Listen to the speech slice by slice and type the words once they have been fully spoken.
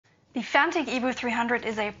The Fanttik EVO 300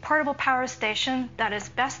 is a portable power station that is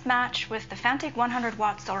best matched with the Fanttik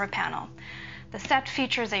 100-watt solar panel. The set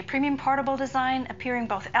features a premium portable design, appearing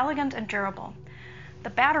both elegant and durable. The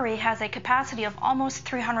battery has a capacity of almost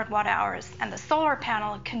 300 watt-hours, and the solar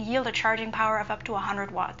panel can yield a charging power of up to 100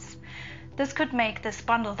 watts. This could make this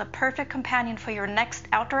bundle the perfect companion for your next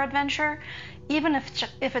outdoor adventure, even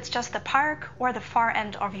if it's just the park or the far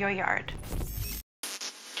end of your yard.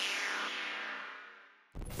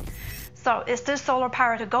 So, is this Solar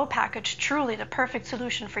Power to Go package truly the perfect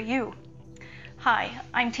solution for you? Hi,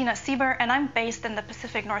 I'm Tina Sieber, and I'm based in the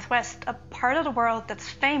Pacific Northwest, a part of the world that's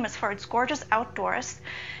famous for its gorgeous outdoors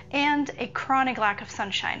and a chronic lack of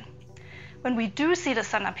sunshine. When we do see the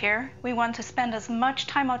sun up here, we want to spend as much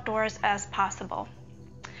time outdoors as possible.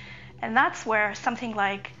 And that's where something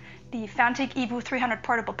like the Fanttik EVO 300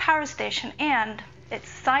 portable power station and its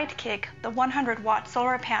sidekick, the 100-watt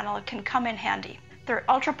solar panel, can come in handy. They're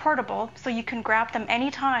ultra portable, so you can grab them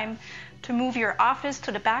anytime to move your office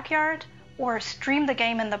to the backyard or stream the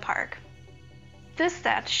game in the park. This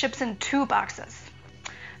set ships in 2 boxes.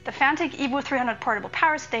 The Fanttik EVO 300 portable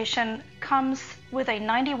power station comes with a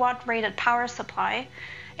 90-watt rated power supply,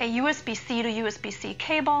 a USB-C to USB-C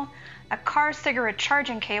cable, a car cigarette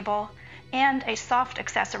charging cable, and a soft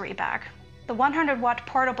accessory bag. The 100-watt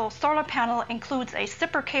portable solar panel includes a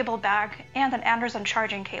zipper cable bag and an Anderson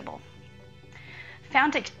charging cable.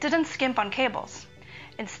 Fanttik didn't skimp on cables.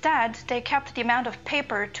 Instead, they kept the amount of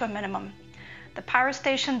paper to a minimum. The power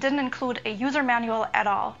station didn't include a user manual at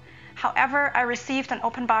all. However, I received an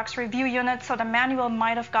open box review unit, so the manual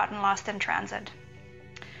might have gotten lost in transit.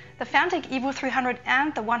 The Fanttik EVO 300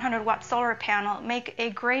 and the 100-watt solar panel make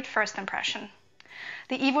a great first impression.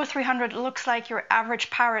 The EVO 300 looks like your average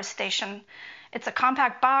power station. It's a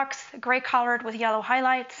compact box, gray colored with yellow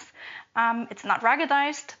highlights. It's not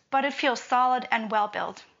ruggedized, but it feels solid and well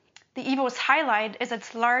built. The EVO's highlight is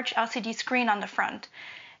its large LCD screen on the front.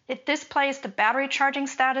 It displays the battery charging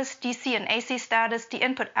status, DC and AC status, the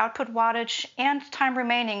input-output wattage, and time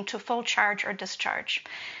remaining to full charge or discharge.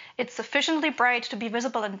 It's sufficiently bright to be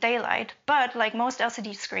visible in daylight, but like most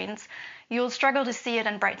LCD screens, you'll struggle to see it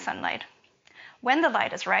in bright sunlight. When the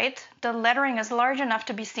light is right, the lettering is large enough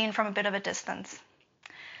to be seen from a bit of a distance.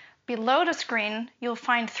 Below the screen, you'll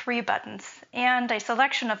find 3 buttons and a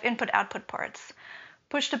selection of input-output ports.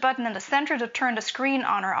 Push the button in the center to turn the screen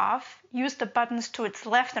on or off. Use the buttons to its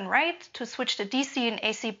left and right to switch the DC and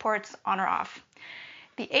AC ports on or off.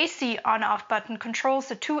 The AC on-off button controls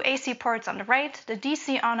the 2 AC ports on the right. The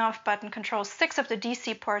DC on-off button controls 6 of the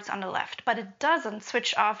DC ports on the left, but it doesn't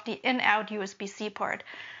switch off the in-out USB-C port.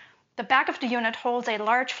 The back of the unit holds a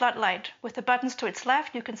large floodlight. With the buttons to its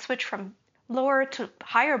left, you can switch from lower to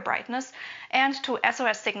higher brightness and to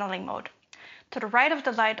SOS signaling mode. To the right of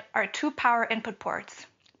the light are 2 power input ports.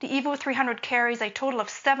 The EVO 300 carries a total of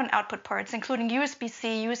 7 output ports, including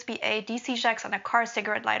USB-C, USB-A, DC jacks, and a car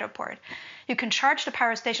cigarette lighter port. You can charge the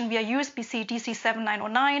power station via USB-C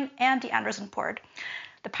DC7909 and the Anderson port.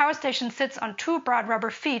 The power station sits on 2 broad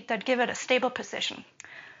rubber feet that give it a stable position.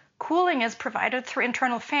 Cooling is provided through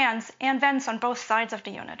internal fans and vents on both sides of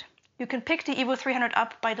the unit. You can pick the EVO 300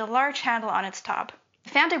 up by the large handle on its top.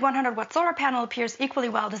 The Fanttik 100-watt solar panel appears equally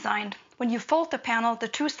well designed. When you fold the panel, the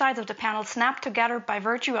 2 sides of the panel snap together by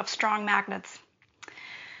virtue of strong magnets.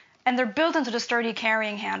 And they're built into the sturdy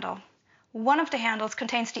carrying handle. One of the handles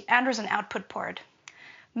contains the Anderson output port.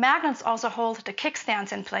 Magnets also hold the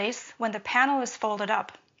kickstands in place when the panel is folded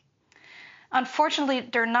up. Unfortunately,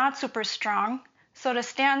 they're not super strong, so the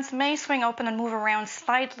stands may swing open and move around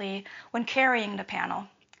slightly when carrying the panel.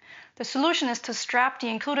 The solution is to strap the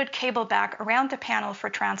included cable back around the panel for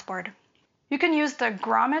transport. You can use the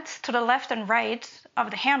grommets to the left and right of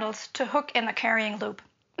the handles to hook in the carrying loop,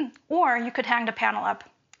 or you could hang the panel up.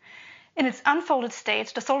 In its unfolded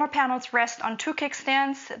state, the solar panels rest on 2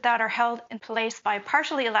 kickstands that are held in place by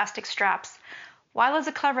partially elastic straps. While it's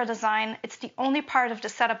a clever design, it's the only part of the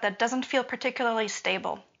setup that doesn't feel particularly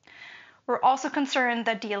stable. We're also concerned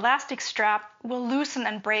that the elastic strap will loosen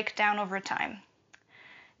and break down over time.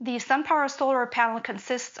 The SunPower solar panel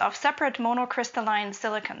consists of separate monocrystalline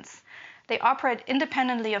silicons. They operate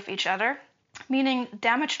independently of each other, meaning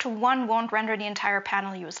damage to one won't render the entire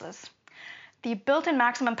panel useless. The built-in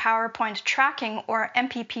maximum power point tracking, or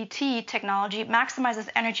MPPT technology, maximizes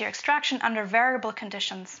energy extraction under variable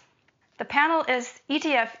conditions. The panel is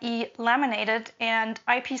ETFE laminated and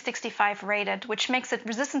IP65 rated, which makes it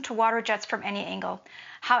resistant to water jets from any angle.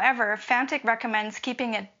 However, Fanttik recommends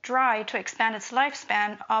keeping it dry to expand its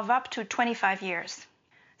lifespan of up to 25 years.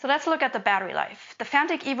 So let's look at the battery life. The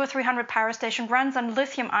Fanttik EVO 300 power station runs on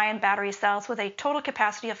lithium-ion battery cells with a total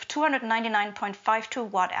capacity of 299.52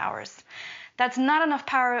 watt-hours. That's not enough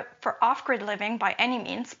power for off-grid living by any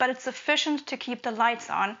means, but it's sufficient to keep the lights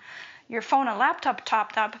on, your phone and laptop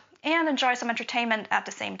topped up, and enjoy some entertainment at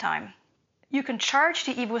the same time. You can charge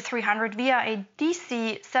the EVO 300 via a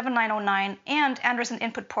DC 7909 and Anderson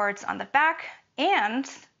input ports on the back and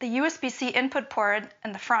the USB-C input port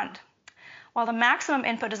in the front. While the maximum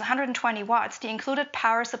input is 120 watts, the included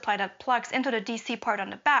power supply that plugs into the DC port on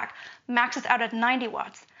the back maxes out at 90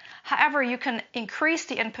 watts. However, you can increase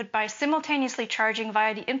the input by simultaneously charging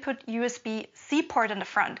via the input USB-C port in the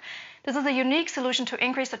front. This is a unique solution to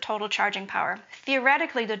increase the total charging power.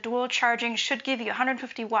 Theoretically, the dual charging should give you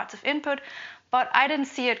 150 watts of input, but I didn't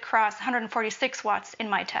see it cross 146 watts in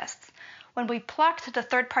my tests. When we plugged the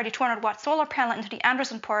third-party 200-watt solar panel into the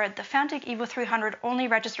Anderson port, the Fanttik EVO 300 only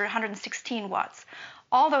registered 116 watts,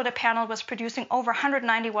 although the panel was producing over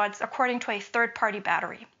 190 watts according to a third-party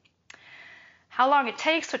battery. How long it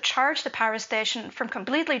takes to charge the power station from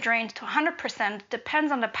completely drained to 100%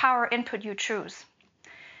 depends on the power input you choose.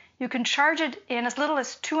 You can charge it in as little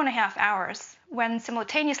as 2.5 hours when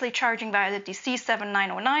simultaneously charging via the DC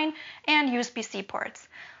 7909 and USB-C ports.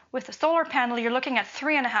 With the solar panel, you're looking at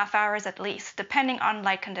 3.5 hours at least, depending on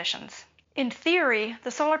light conditions. In theory,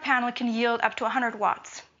 the solar panel can yield up to 100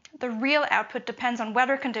 watts. The real output depends on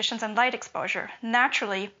weather conditions and light exposure.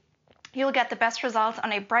 Naturally, you'll get the best results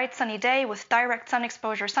on a bright sunny day with direct sun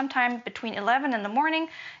exposure sometime between 11 in the morning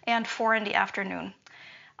and 4 in the afternoon.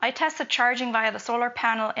 I tested charging via the solar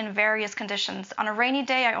panel in various conditions. On a rainy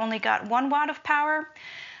day, I only got 1 watt of power.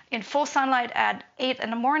 In full sunlight at 8 in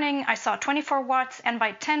the morning, I saw 24 watts, and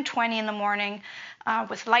by 10:20 in the morning,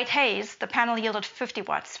 with light haze, the panel yielded 50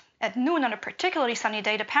 watts. At noon on a particularly sunny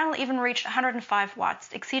day, the panel even reached 105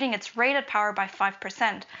 watts, exceeding its rated power by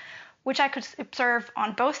 5%, which I could observe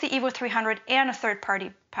on both the EVO 300 and a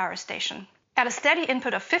third-party power station. At a steady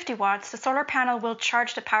input of 50 watts, the solar panel will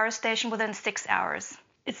charge the power station within 6 hours.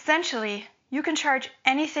 Essentially, you can charge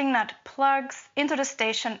anything that plugs into the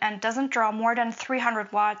station and doesn't draw more than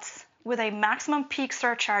 300 watts with a maximum peak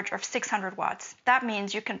surcharge of 600 watts. That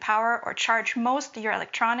means you can power or charge most of your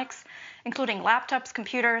electronics, including laptops,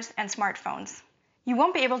 computers, and smartphones. You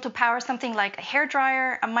won't be able to power something like a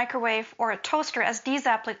hairdryer, a microwave, or a toaster, as these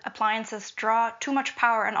appliances draw too much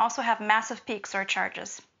power and also have massive peak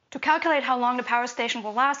surcharges. To calculate how long the power station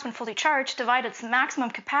will last when fully charged, divide its maximum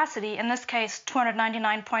capacity, in this case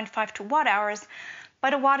 299.52 watt-hours, by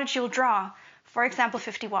the wattage you'll draw, for example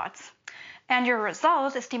 50 watts. And your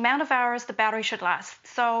result is the amount of hours the battery should last,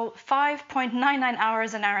 so 5.99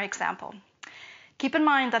 hours in our example. Keep in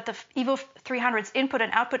mind that the EVO 300's input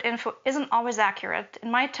and output info isn't always accurate.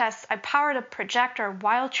 In my tests, I powered a projector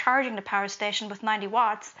while charging the power station with 90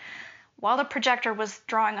 watts, while the projector was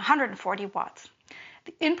drawing 140 watts.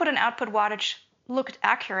 The input and output wattage looked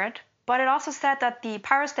accurate, but it also said that the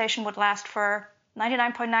power station would last for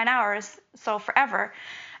 99.9 hours, so forever,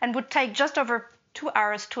 and would take just over 2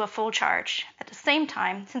 hours to a full charge. At the same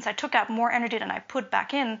time, since I took out more energy than I put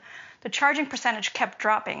back in, the charging percentage kept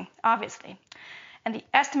dropping, obviously. And the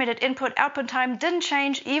estimated input-output time didn't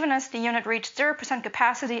change even as the unit reached 0%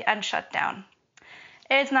 capacity and shut down.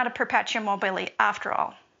 It's not a perpetual mobility after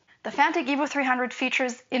all. The Fanttik EVO 300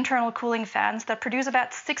 features internal cooling fans that produce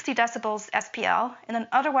about 60 decibels SPL in an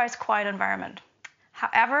otherwise quiet environment.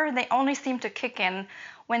 However, they only seem to kick in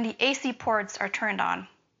when the AC ports are turned on.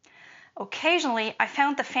 Occasionally, I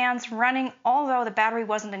found the fans running although the battery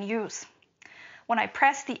wasn't in use. When I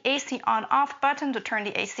pressed the AC on-off button to turn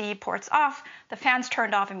the AC ports off, the fans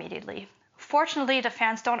turned off immediately. Fortunately, the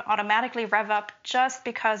fans don't automatically rev up just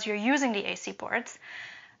because you're using the AC ports,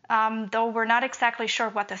 though we're not exactly sure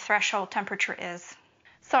what the threshold temperature is.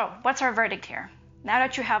 So, what's our verdict here? Now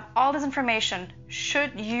that you have all this information,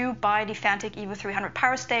 should you buy the Fanttik EVO 300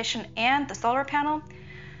 power station and the solar panel?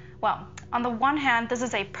 Well, on the one hand, this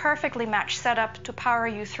is a perfectly matched setup to power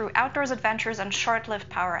you through outdoors adventures and short-lived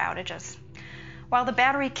power outages. While the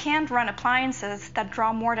battery can't run appliances that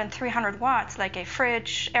draw more than 300 watts, like a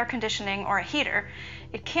fridge, air conditioning, or a heater,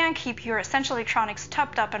 it can keep your essential electronics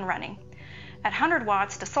topped up and running. At 100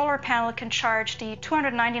 watts, the solar panel can charge the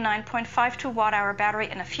 299.52 watt-hour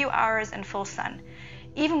battery in a few hours in full sun.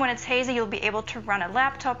 Even when it's hazy, you'll be able to run a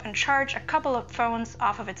laptop and charge a couple of phones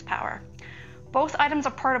off of its power. Both items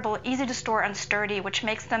are portable, easy to store, and sturdy, which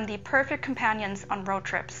makes them the perfect companions on road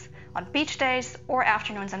trips, on beach days, or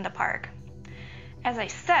afternoons in the park. As I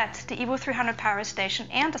said, the EVO 300 power station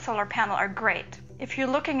and the solar panel are great. If you're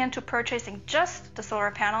looking into purchasing just the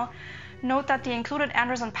solar panel, Note that the included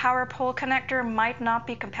Anderson power pole connector might not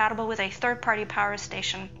be compatible with a third-party power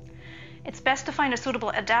station. It's best to find a suitable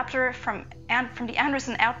adapter from the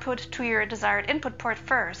Anderson output to your desired input port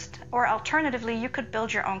first, or alternatively, you could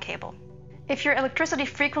build your own cable. If your electricity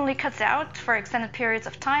frequently cuts out for extended periods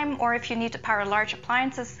of time, or if you need to power large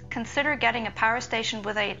appliances, consider getting a power station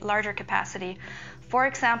with a larger capacity. For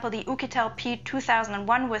example, the Oukitel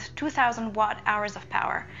P2001 with 2000 watt-hours of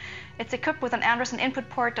power. It's equipped with an Anderson input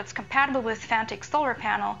port that's compatible with Fanttik solar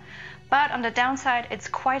panel, but on the downside, it's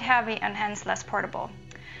quite heavy and hence less portable.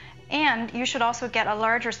 And you should also get a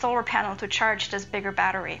larger solar panel to charge this bigger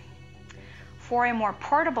battery. For a more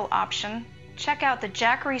portable option, check out the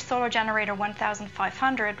Jackery Solar Generator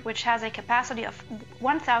 1500, which has a capacity of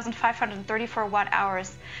 1534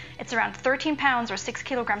 watt-hours. It's around 13 pounds or 6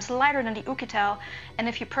 kilograms lighter than the Oukitel, and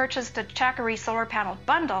if you purchase the Jackery solar panel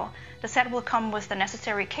bundle, the set will come with the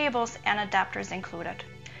necessary cables and adapters included.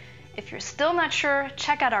 If you're still not sure,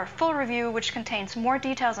 check out our full review, which contains more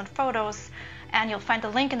details and photos, and you'll find the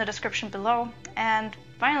link in the description below. And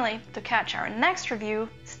finally, to catch our next review,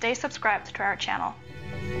 stay subscribed to our channel.